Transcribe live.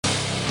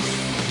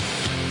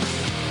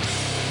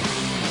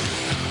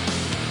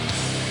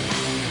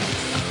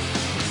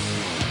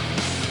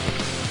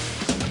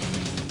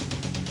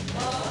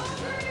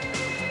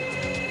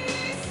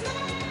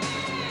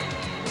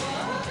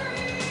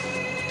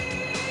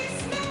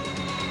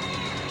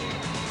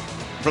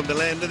from the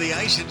land of the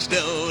ice and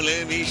snow.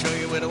 Let me show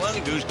you where the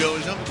wild goose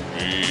goes.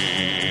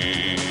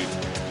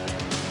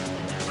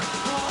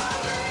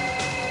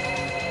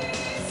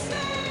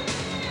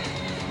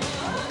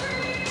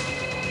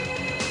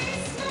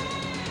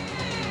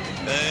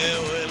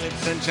 Well,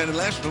 it's sunshine at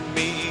last for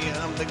me.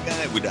 I'm the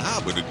guy with the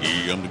hop with the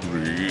key. I'm the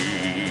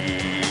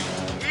green.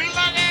 Look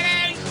at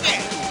that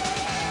shit.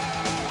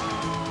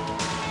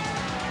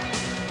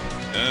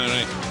 All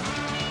right.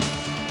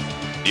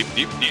 Dip,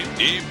 dip, dip,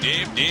 dip,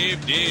 dip,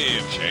 dip,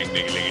 dip. Shank,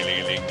 dig, ling,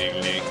 ling, ling,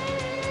 ding, ling.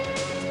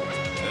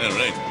 All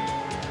right.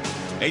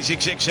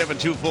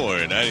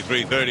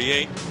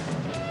 866-724-9338.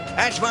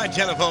 That's my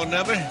telephone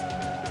number.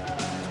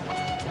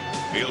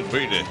 Feel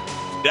free to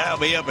dial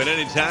me up at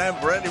any time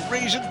for any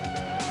reason.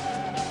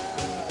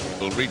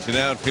 People reaching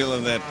out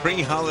feeling that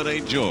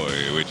pre-holiday joy,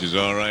 which is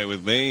all right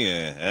with me.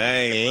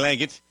 I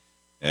like it.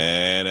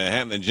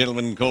 And the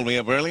gentleman called me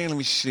up earlier. Let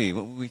me see.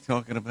 What were we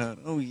talking about?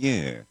 Oh,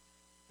 yeah.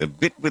 The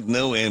bit with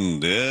no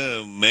end.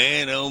 Oh,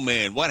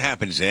 man. What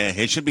happens?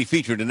 It should be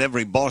featured in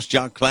every boss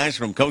jock class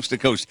from coast to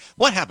coast.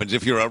 What happens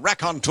if you're a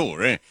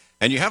raconteur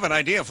and you have an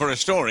idea for a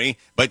story,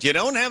 but you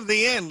don't have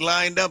the end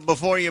lined up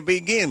before you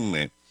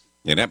begin?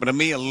 It happened to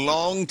me a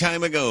long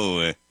time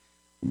ago.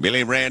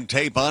 Billy ran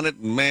tape on it,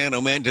 and man,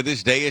 oh man, to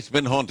this day it's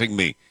been haunting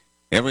me.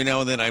 Every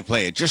now and then I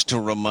play it just to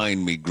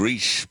remind me.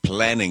 Grease,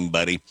 planning,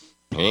 buddy.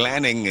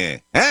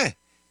 Planning.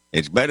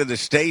 It's better to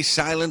stay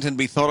silent and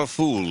be thought a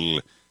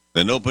fool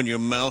than open your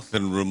mouth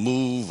and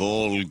remove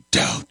all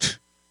doubt.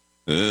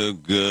 Oh,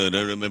 good.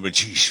 I remember.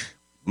 Jeez.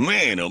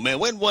 Man, oh, man.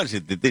 When was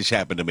it that this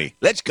happened to me?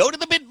 Let's go to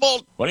the bit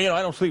vault. Well,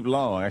 I don't sleep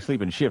long. I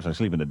sleep in shifts. I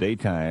sleep in the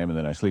daytime, and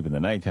then I sleep in the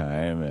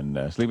nighttime.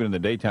 And sleeping in the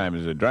daytime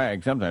is a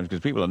drag sometimes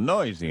because people are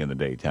noisy in the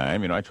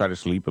daytime. I try to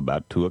sleep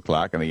about 2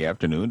 o'clock in the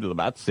afternoon till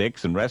about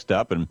 6 and rest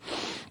up. And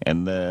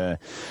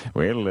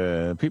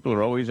people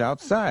are always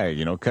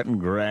outside, cutting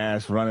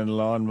grass, running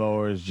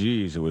lawnmowers.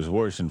 Geez, it was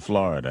worse in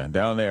Florida.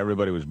 Down there,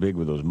 everybody was big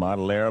with those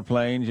model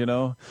airplanes,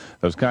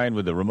 those kind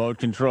with the remote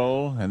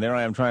control. And there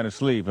I am trying to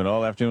sleep, and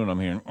all afternoon I'm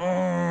hearing...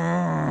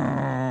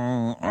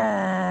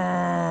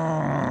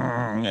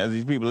 as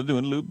these people are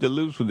doing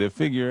loop-de-loops with their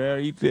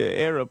figure-eight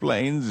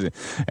aeroplanes,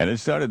 and it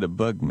started to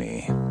bug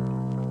me.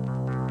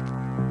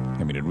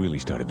 It really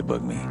started to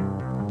bug me.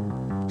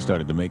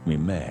 Started to make me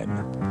mad.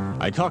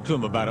 I talked to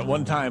them about it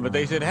one time, but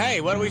they said,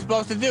 hey, what are we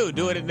supposed to do?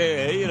 Do it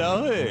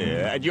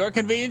at your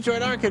convenience or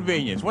at our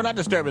convenience? We're not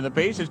disturbing the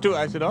peace. It's too...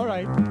 I said, all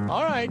right.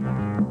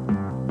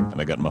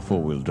 And I got my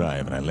four-wheel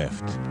drive, and I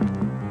left.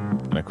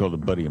 And I called a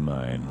buddy of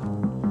mine,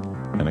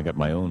 and I got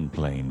my own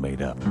plane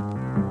made up.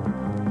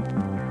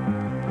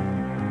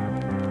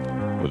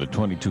 With a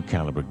 .22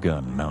 caliber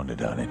gun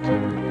mounted on it.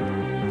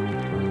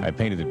 I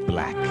painted it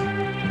black.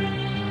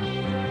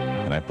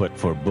 And I put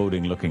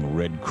foreboding-looking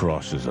red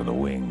crosses on the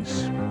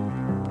wings.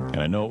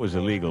 And I know it was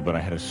illegal, but I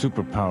had a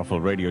super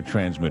powerful radio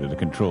transmitter to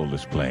control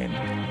this plane.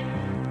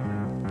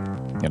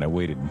 And I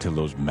waited until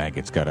those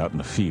maggots got out in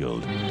the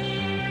field.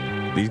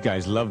 These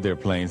guys love their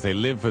planes. They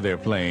live for their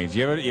planes.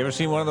 You ever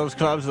seen one of those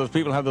clubs? Those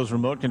people have those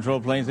remote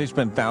control planes. They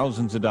spend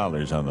thousands of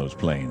dollars on those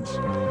planes.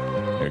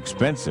 They're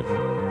expensive.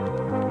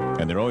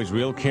 And they're always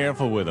real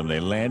careful with them. They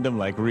land them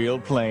like real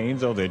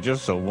planes. Oh, they're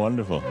just so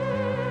wonderful.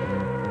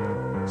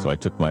 So I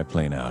took my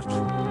plane out,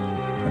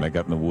 and I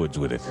got in the woods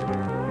with it.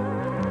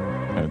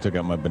 And I took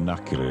out my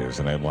binoculars,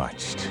 and I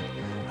watched.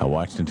 I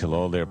watched until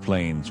all their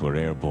planes were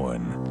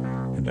airborne.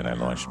 And then I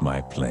launched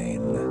my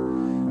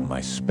plane,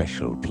 my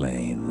special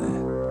plane.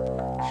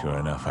 Sure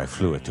enough, I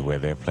flew it to where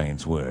their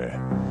planes were.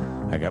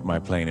 I got my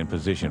plane in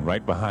position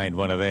right behind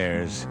one of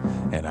theirs,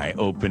 and I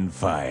opened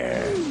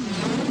fire.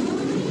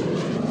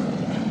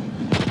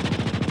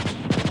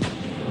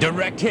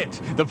 Direct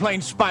hit. The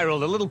plane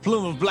spiraled. A little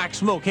plume of black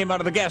smoke came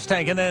out of the gas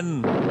tank, and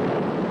then...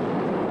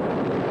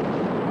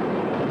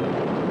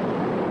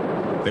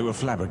 They were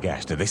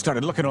flabbergasted. They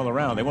started looking all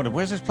around. They wondered,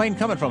 where's this plane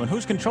coming from, and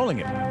who's controlling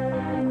it?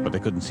 But they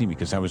couldn't see me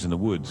because I was in the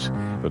woods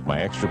with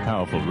my extra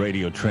powerful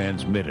radio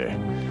transmitter.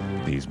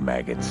 These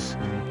maggots.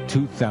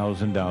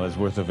 $2,000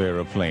 worth of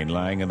aeroplane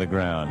lying on the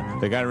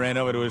ground. The guy ran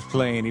over to his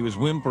plane. He was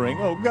whimpering,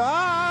 oh,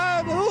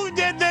 God, who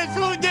did this?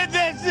 Who did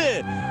this?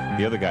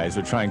 The other guys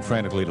were trying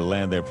frantically to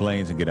land their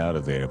planes and get out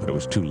of there, but it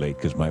was too late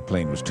because my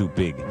plane was too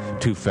big,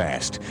 too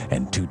fast,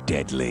 and too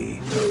deadly.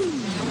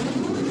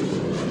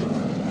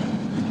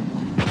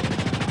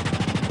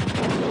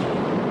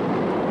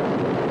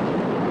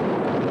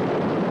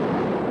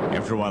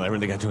 After a while, I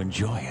really got to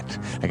enjoy it.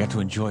 I got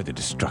to enjoy the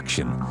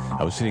destruction.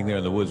 I was sitting there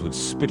in the woods with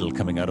spittle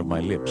coming out of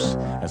my lips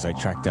as I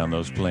tracked down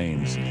those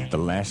planes. The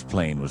last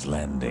plane was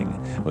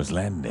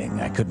landing.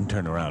 I couldn't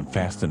turn around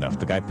fast enough.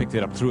 The guy picked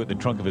it up, threw it in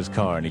the trunk of his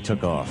car, and he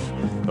took off.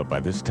 But by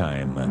this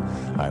time,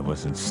 I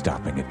wasn't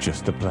stopping at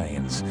just the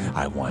planes.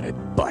 I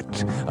wanted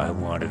butt. I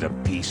wanted a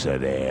piece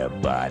of their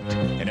butt.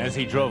 And as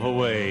he drove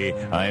away,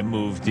 I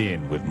moved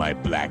in with my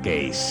black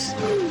ace.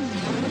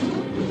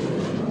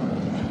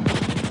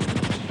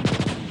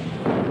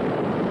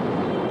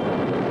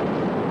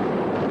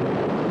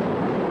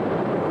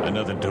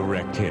 Another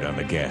direct hit on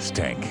the gas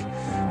tank.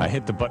 I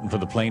hit the button for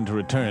the plane to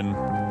return,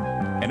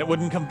 and it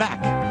wouldn't come back.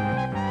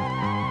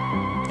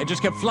 It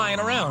just kept flying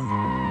around.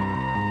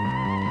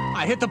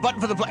 I hit the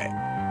button for the plane.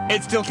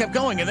 It still kept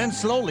going, and then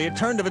slowly it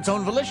turned of its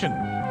own volition.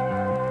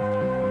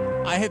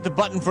 I hit the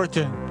button for it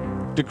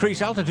to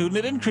decrease altitude, and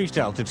it increased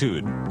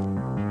altitude.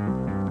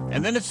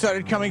 And then it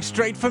started coming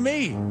straight for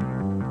me.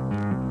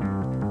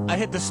 I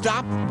hit the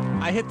stop.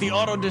 I hit the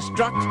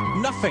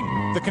auto-destruct. Nothing.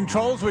 The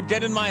controls were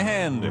dead in my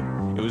hand.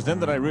 It was then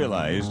that I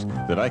realized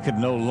that I could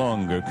no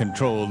longer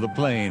control the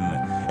plane.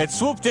 It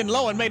swooped in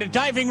low and made a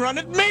diving run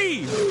at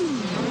me!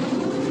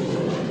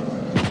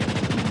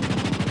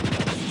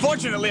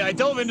 Fortunately, I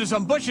dove into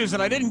some bushes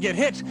and I didn't get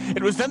hit.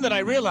 It was then that I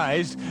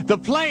realized the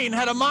plane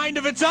had a mind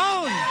of its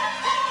own!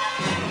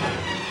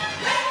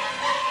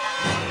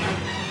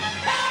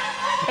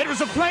 It was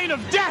a plane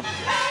of death!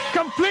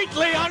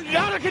 Completely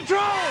out of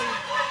control!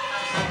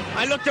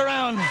 I looked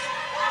around.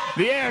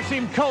 The air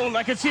seemed cold.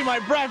 I could see my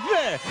breath.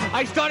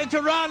 I started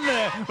to run,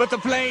 but the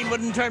plane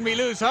wouldn't turn me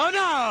loose. Oh,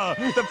 no!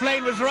 The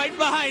plane was right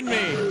behind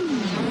me.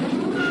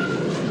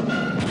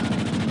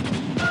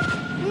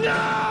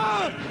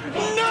 No!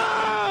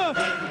 No!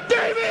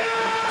 Damien!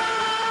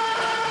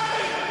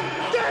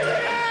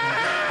 Damien!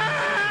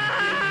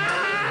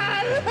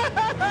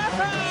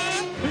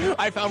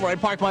 I found where I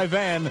parked my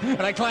van,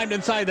 and I climbed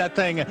inside that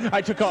thing.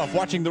 I took off,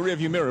 watching the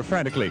rearview mirror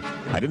frantically.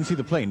 I didn't see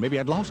the plane. Maybe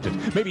I'd lost it.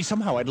 Maybe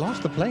somehow I'd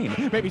lost the plane.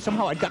 Maybe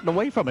somehow I'd gotten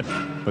away from it.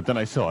 But then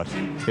I saw it.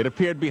 It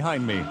appeared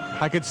behind me.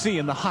 I could see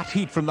in the hot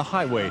heat from the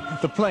highway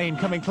the plane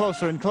coming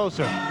closer and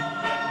closer.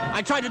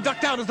 I tried to duck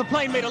down as the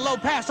plane made a low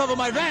pass over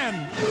my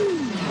van.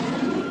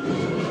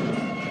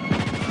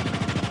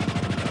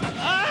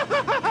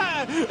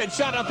 It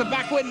shot out the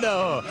back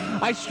window.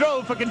 I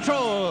strove for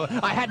control.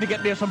 I had to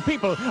get near some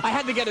people. I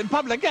had to get in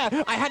public.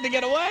 I had to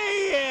get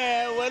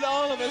away. When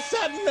all of a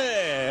sudden,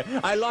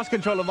 I lost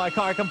control of my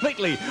car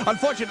completely.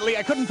 Unfortunately,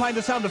 I couldn't find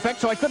the sound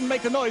effect, so I couldn't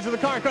make the noise of the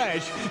car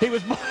crash. He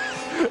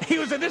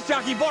was a disc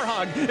jockey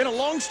Borhog in a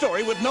long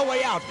story with no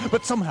way out.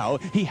 But somehow,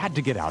 he had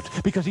to get out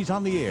because he's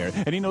on the air,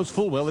 and he knows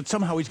full well that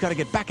somehow he's got to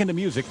get back into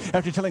music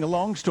after telling a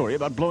long story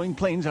about blowing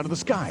planes out of the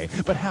sky.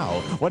 But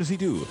how? What does he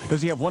do?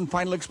 Does he have one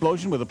final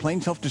explosion where the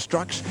plane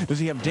self-destructs? Does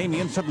he have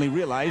Damien suddenly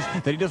realize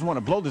that he doesn't want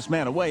to blow this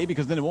man away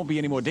because then there won't be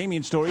any more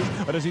Damien stories?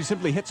 Or does he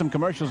simply hit some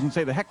commercials and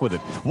say the heck with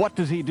it? What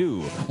does he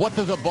do? What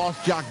does a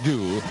boss jock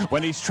do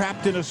when he's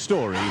trapped in a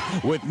story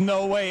with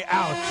no way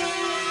out?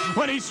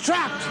 When he's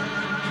trapped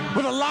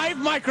with a live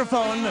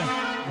microphone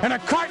and a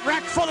cart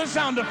rack full of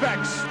sound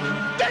effects.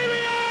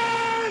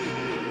 Damien!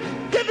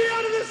 Get me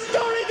out of this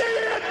story,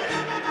 Damien!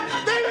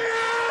 Damien!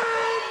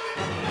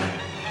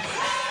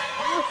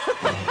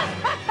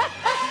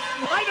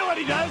 I know what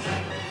he does.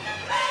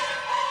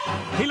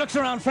 He looks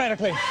around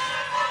frantically.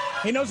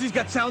 He knows he's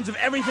got sounds of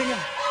everything in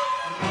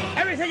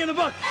the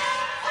book.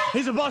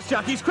 He's a boss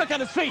jock. He's quick on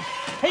his feet.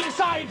 He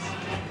decides,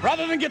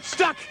 rather than get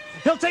stuck,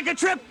 he'll take a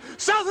trip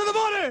south of the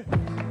border.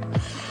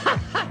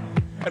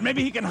 And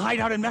maybe he can hide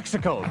out in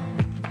Mexico,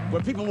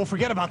 where people will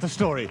forget about the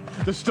story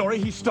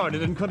he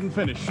started and couldn't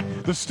finish,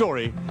 the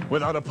story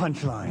without a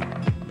punchline.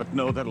 But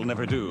no, that'll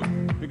never do,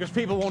 because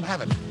people won't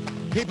have it.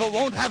 People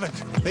won't have it.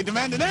 They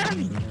demand an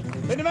end.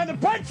 They demand a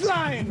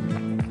punchline.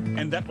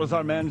 And that was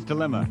our man's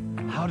dilemma.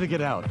 How to get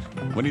out.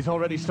 When he's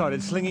already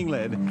started slinging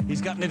lead,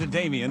 he's gotten into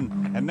Damien,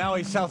 and now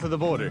he's south of the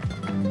border.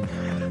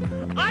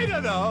 I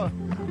don't know.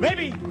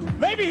 Maybe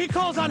he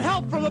calls on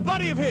help from a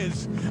buddy of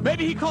his.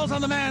 Maybe he calls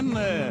on the man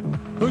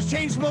whose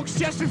chain smokes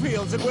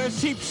Chesterfields and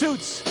wears cheap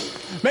suits.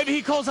 Maybe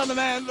he calls on the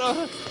man...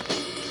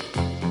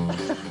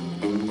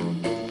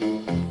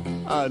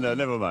 Oh, no,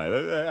 never mind.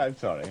 I'm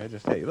sorry. Hey,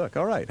 look,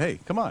 all right. Hey,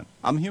 come on.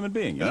 I'm a human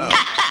being, you know?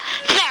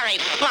 Very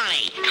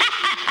funny.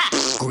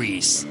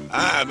 Grease.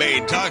 I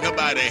mean, talk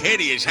about a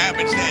hideous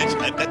happenstance.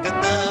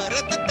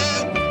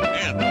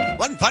 Yeah,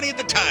 one funny at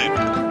the time.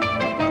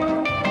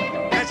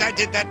 As I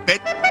did that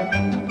bit.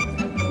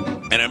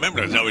 And I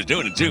remember as I was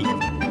doing it, too.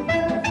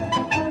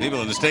 People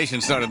in the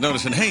station started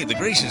noticing, hey, the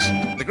grease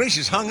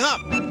is hung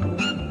up.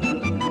 And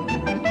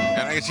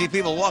I could see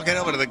people walking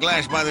over to the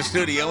glass by the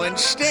studio and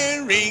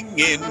staring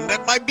in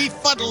at my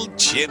befuddled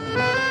chin.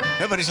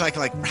 Everybody's like,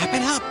 wrap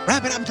it up.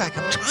 I'm like,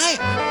 I'm trying.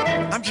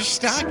 I'm just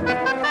stuck.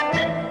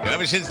 And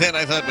ever since then,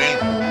 I thought,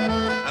 well,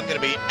 I'm going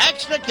to be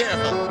extra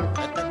careful. All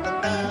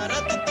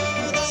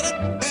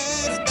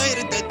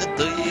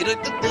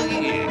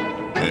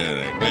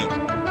right, well,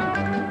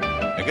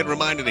 I get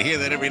reminded to hear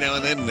that every now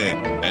and then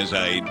as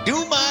I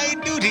do my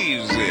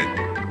duties. All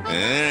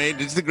right,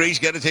 it's the Grease.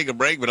 Got to take a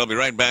break, but I'll be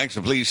right back,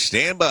 so please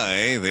stand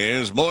by.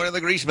 There's more of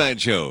the Greasman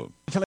Show.